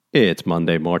It's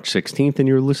Monday, March 16th, and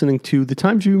you're listening to the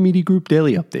Times Review Media Group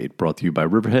Daily Update, brought to you by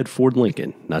Riverhead Ford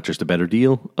Lincoln. Not just a better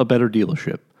deal, a better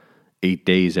dealership. 8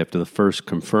 days after the first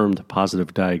confirmed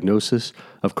positive diagnosis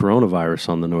of coronavirus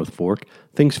on the North Fork,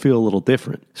 things feel a little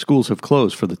different. Schools have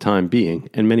closed for the time being,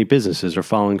 and many businesses are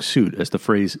following suit as the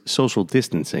phrase social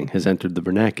distancing has entered the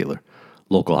vernacular.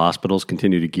 Local hospitals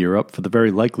continue to gear up for the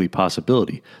very likely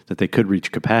possibility that they could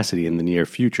reach capacity in the near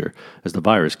future as the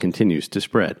virus continues to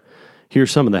spread. Here are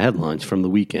some of the headlines from the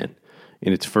weekend.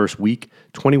 In its first week,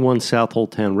 21 South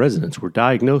Old Town residents were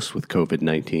diagnosed with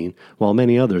COVID-19, while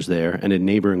many others there and in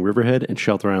neighboring Riverhead and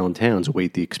Shelter Island towns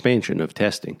await the expansion of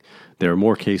testing. There are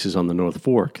more cases on the North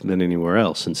Fork than anywhere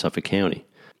else in Suffolk County.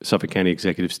 Suffolk County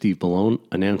Executive Steve Bellone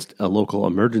announced a local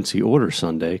emergency order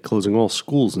Sunday, closing all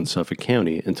schools in Suffolk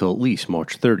County until at least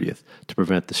March 30th to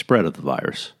prevent the spread of the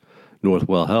virus.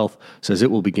 Northwell Health says it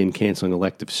will begin canceling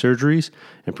elective surgeries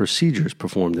and procedures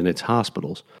performed in its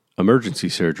hospitals. Emergency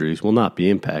surgeries will not be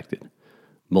impacted.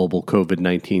 Mobile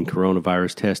COVID-19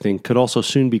 coronavirus testing could also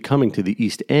soon be coming to the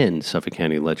East End, Suffolk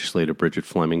County Legislator Bridget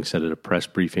Fleming said at a press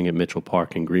briefing at Mitchell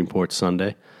Park in Greenport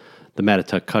Sunday. The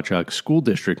Mattituck-Cutchogue School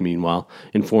District, meanwhile,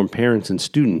 informed parents and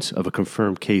students of a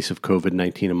confirmed case of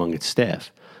COVID-19 among its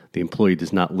staff. The employee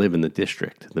does not live in the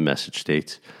district, the message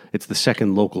states. It's the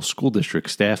second local school district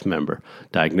staff member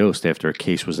diagnosed after a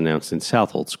case was announced in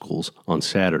Southold schools on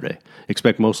Saturday.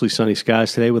 Expect mostly sunny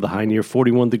skies today with a high near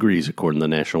 41 degrees, according to the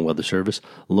National Weather Service.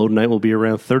 Low tonight will be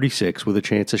around 36 with a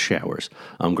chance of showers.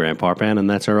 I'm Grant Parpan, and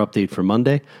that's our update for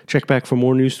Monday. Check back for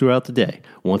more news throughout the day.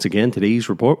 Once again, today's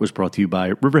report was brought to you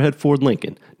by Riverhead Ford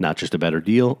Lincoln. Not just a better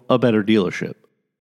deal, a better dealership.